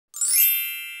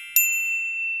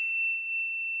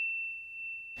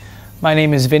My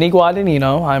name is Vinny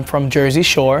Guadagnino. I'm from Jersey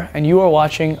Shore, and you are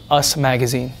watching Us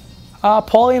Magazine.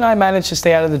 Paulie and I managed to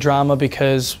stay out of the drama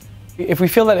because if we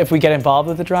feel that if we get involved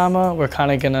with the drama, we're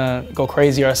kind of gonna go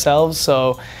crazy ourselves.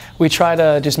 So we try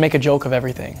to just make a joke of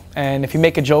everything. And if you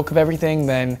make a joke of everything,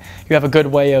 then you have a good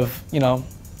way of,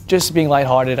 just being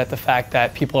lighthearted at the fact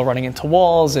that people are running into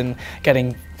walls and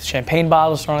getting champagne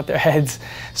bottles thrown at their heads.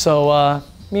 So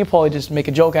me and Paulie just make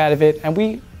a joke out of it, and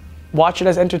we watch it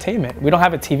as entertainment. We don't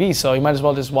have a TV, so you might as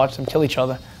well just watch them kill each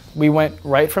other. We went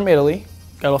right from Italy,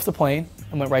 got off the plane,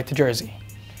 and went right to Jersey.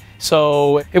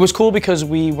 So it was cool because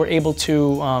we were able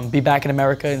to be back in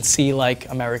America and see like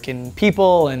American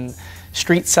people and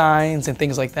street signs and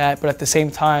things like that. But at the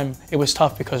same time, it was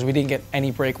tough because we didn't get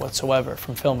any break whatsoever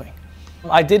from filming.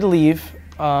 I did leave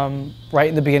right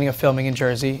in the beginning of filming in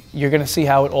Jersey. You're gonna see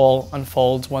how it all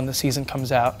unfolds when the season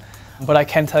comes out. But I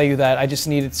can tell you that I just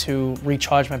needed to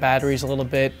recharge my batteries a little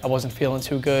bit. I wasn't feeling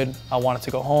too good. I wanted to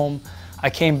go home.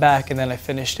 I came back and then I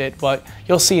finished it, but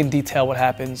you'll see in detail what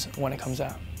happens when it comes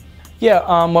out.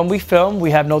 Yeah, when we film,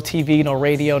 we have no TV, no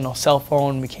radio, no cell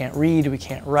phone. We can't read, we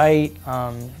can't write.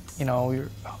 You're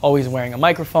always wearing a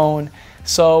microphone.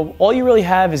 So all you really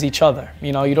have is each other.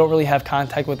 You don't really have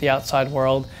contact with the outside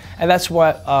world. And that's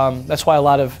why a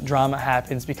lot of drama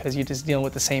happens, because you're just dealing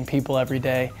with the same people every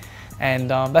day.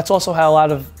 And that's also how a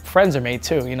lot of friends are made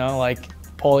too, like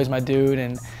Paulie's my dude,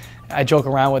 and I joke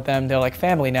around with them. They're like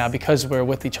family now because we're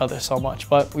with each other so much,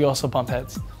 but we also bump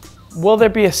heads. Will there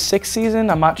be a sixth season?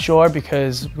 I'm not sure,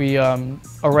 because we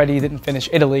already didn't finish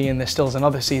Italy and there still is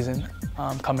another season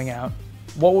coming out.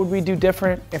 What would we do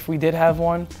different if we did have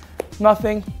one?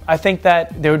 Nothing. I think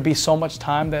that there would be so much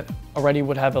time that already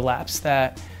would have elapsed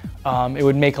that it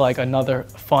would make like another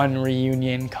fun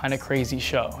reunion kind of crazy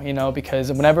show,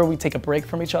 because whenever we take a break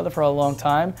from each other for a long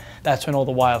time, that's when all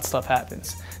the wild stuff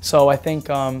happens. So I think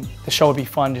the show would be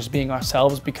fun just being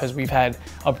ourselves because we've had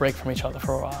a break from each other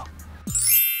for a while.